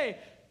we say.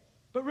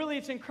 But really,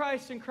 it's in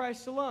Christ and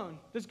Christ alone.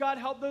 Does God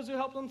help those who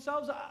help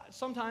themselves?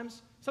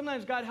 Sometimes.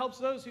 Sometimes God helps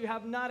those who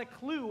have not a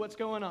clue what's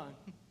going on.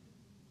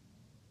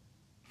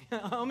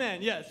 Oh,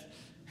 man, yes.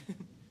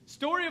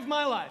 Story of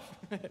my life.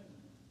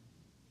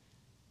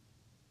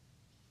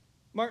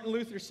 Martin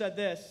Luther said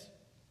this.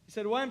 He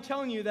said, well, I'm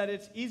telling you that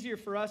it's easier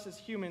for us as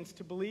humans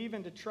to believe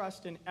and to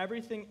trust in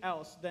everything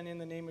else than in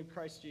the name of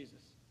Christ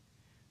Jesus,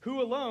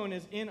 who alone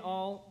is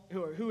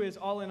who is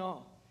all in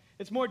all.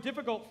 It's more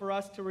difficult for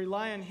us to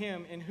rely on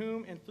him in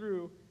whom and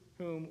through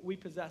whom we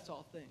possess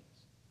all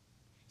things.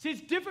 See,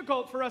 it's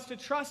difficult for us to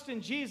trust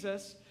in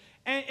Jesus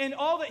and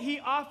all that he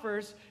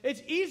offers.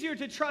 It's easier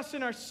to trust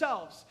in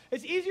ourselves.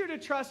 It's easier to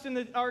trust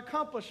in our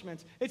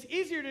accomplishments. It's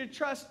easier to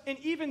trust in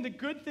even the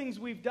good things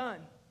we've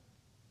done.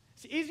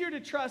 It's easier to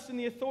trust in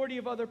the authority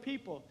of other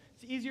people.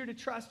 It's easier to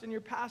trust in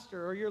your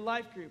pastor or your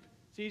life group.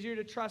 It's easier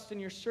to trust in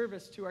your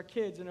service to our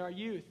kids and our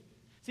youth.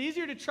 It's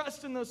easier to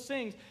trust in those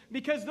things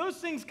because those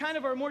things kind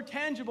of are more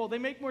tangible. They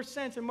make more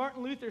sense. And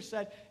Martin Luther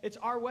said, it's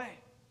our way.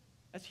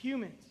 As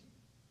humans,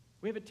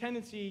 we have a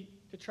tendency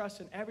to trust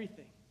in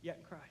everything, yet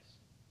in Christ.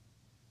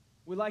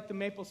 We like the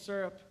maple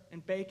syrup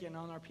and bacon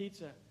on our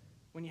pizza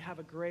when you have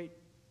a great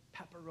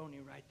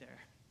pepperoni right there.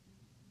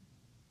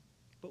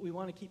 But we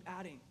want to keep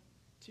adding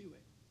to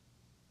it.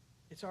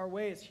 It's our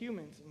way as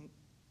humans.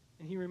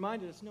 And he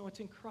reminded us, no, it's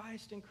in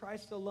Christ and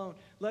Christ alone.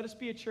 Let us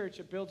be a church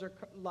that builds our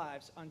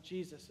lives on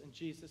Jesus and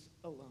Jesus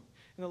alone.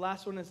 And the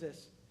last one is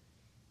this.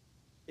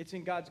 It's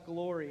in God's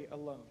glory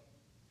alone.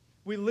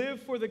 We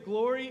live for the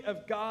glory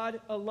of God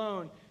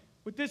alone.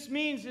 What this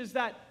means is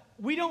that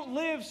we don't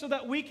live so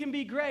that we can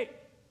be great.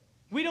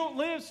 We don't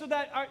live so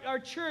that our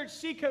church,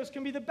 Seacoast,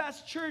 can be the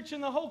best church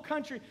in the whole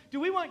country. Do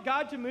we want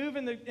God to move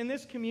in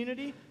this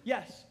community?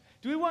 Yes.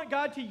 Do we want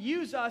God to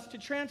use us to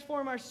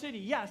transform our city?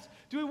 Yes.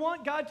 Do we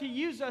want God to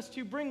use us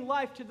to bring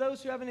life to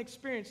those who haven't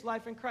experienced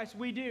life in Christ?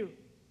 We do.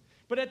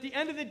 But at the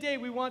end of the day,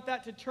 we want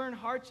that to turn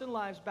hearts and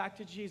lives back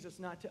to Jesus,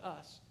 not to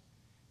us.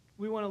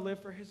 We want to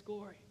live for his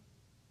glory.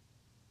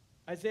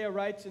 Isaiah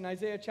writes in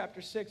Isaiah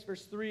chapter 6,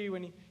 verse 3,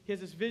 when he has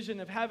this vision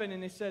of heaven,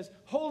 and he says,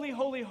 holy,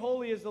 holy,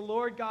 holy is the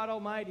Lord God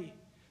Almighty.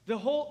 The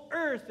whole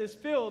earth is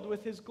filled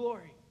with his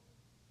glory.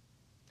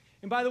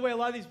 And by the way, a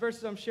lot of these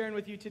verses I'm sharing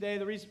with you today,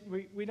 the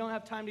reason we don't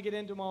have time to get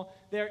into them all,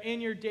 they're in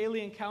your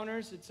daily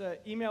encounters. It's an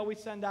email we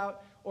send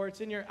out, or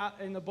it's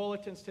in the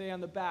bulletins today on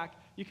the back.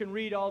 You can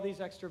read all these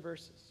extra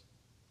verses.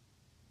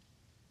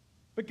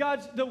 But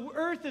the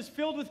earth is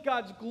filled with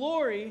God's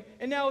glory,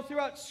 and now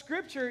throughout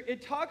Scripture,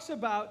 it talks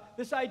about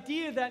this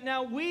idea that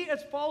now we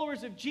as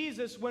followers of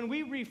Jesus, when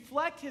we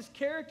reflect his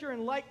character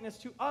and likeness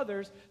to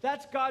others,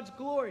 that's God's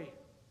glory.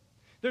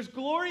 There's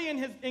glory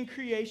in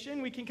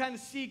creation. We can kind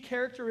of see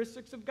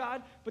characteristics of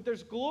God, but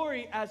there's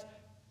glory as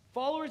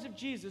followers of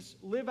Jesus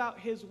live out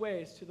his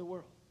ways to the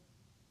world.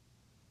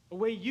 A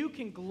way you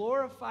can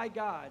glorify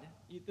God.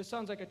 This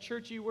sounds like a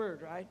churchy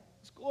word, right?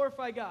 Let's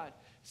glorify God.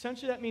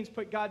 Essentially, that means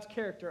put God's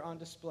character on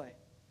display.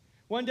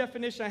 One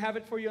definition, I have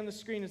it for you on the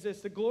screen, is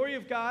this. The glory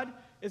of God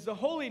is the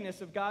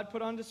holiness of God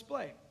put on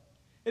display.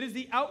 It is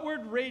the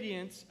outward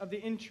radiance of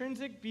the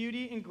intrinsic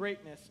beauty and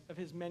greatness of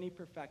his many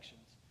perfections.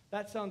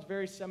 That sounds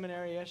very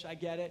seminary-ish, I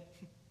get it.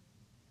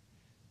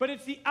 But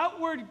it's the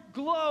outward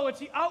glow, it's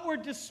the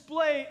outward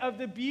display of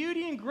the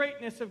beauty and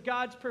greatness of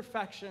God's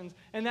perfections.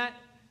 And that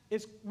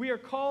is, we are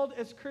called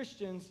as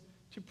Christians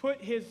to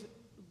put his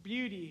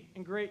beauty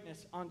and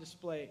greatness on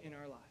display in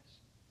our lives.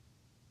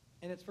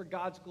 And it's for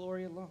God's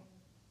glory alone.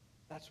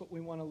 That's what we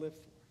want to live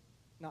for,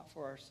 not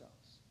for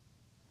ourselves.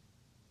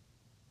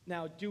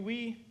 Now, do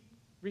we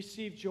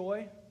receive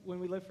joy when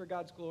we live for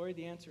God's glory?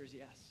 The answer is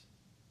yes.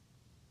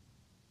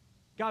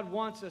 God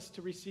wants us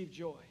to receive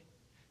joy.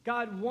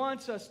 God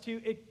wants us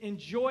to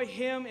enjoy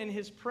him and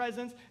his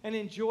presence and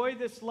enjoy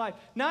this life.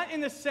 Not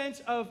in the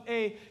sense of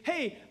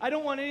hey, I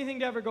don't want anything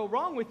to ever go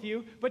wrong with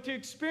you, but to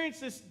experience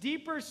this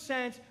deeper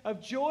sense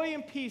of joy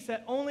and peace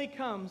that only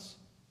comes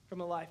from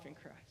a life in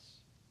Christ.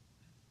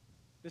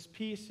 This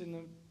peace in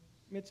the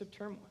midst of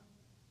turmoil.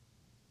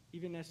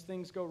 Even as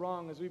things go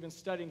wrong, as we've been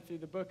studying through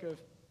the book of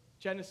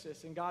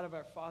Genesis and God of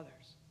our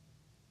fathers,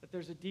 that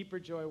there's a deeper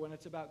joy when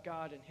it's about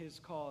God and his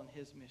call and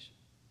his mission.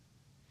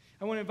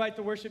 I want to invite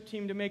the worship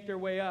team to make their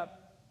way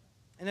up.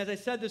 And as I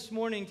said this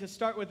morning, to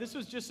start with, this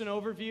was just an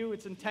overview.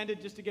 It's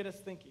intended just to get us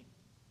thinking.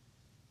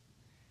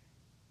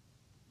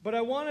 But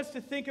I want us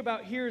to think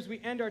about here as we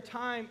end our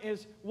time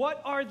is,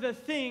 what are the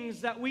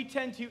things that we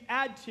tend to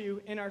add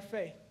to in our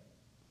faith?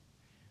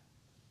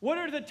 What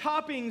are the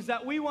toppings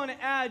that we want to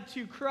add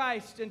to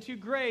Christ and to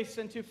grace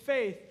and to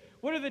faith?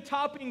 What are the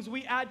toppings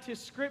we add to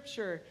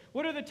Scripture?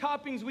 What are the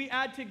toppings we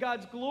add to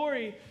God's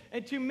glory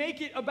and to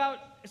make it about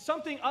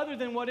something other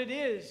than what it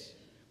is?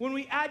 When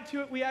we add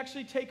to it, we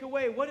actually take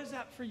away. What is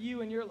that for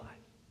you in your life?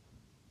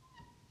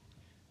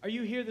 Are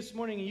you here this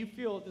morning and you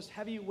feel this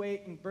heavy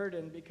weight and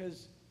burden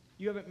because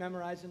you haven't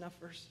memorized enough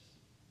verses?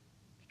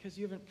 Because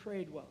you haven't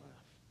prayed well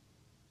enough?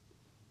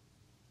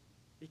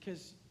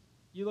 Because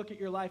you look at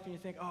your life and you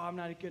think, oh, I'm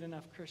not a good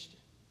enough Christian.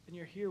 And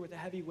you're here with a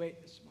heavy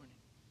weight this morning.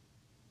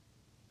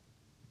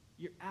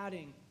 You're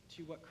adding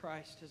to what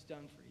Christ has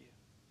done for you.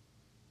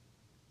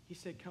 He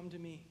said, come to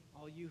me,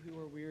 all you who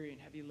are weary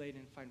and heavy laden,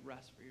 and find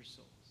rest for your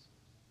souls.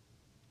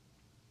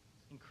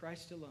 In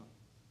Christ alone,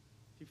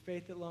 through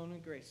faith alone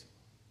and grace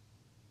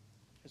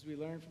alone, as we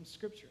learn from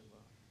Scripture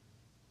alone,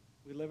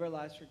 we live our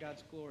lives for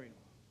God's glory alone.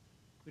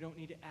 We don't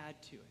need to add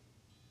to it.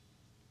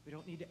 We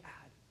don't need to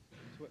add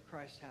to what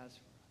Christ has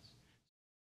for us.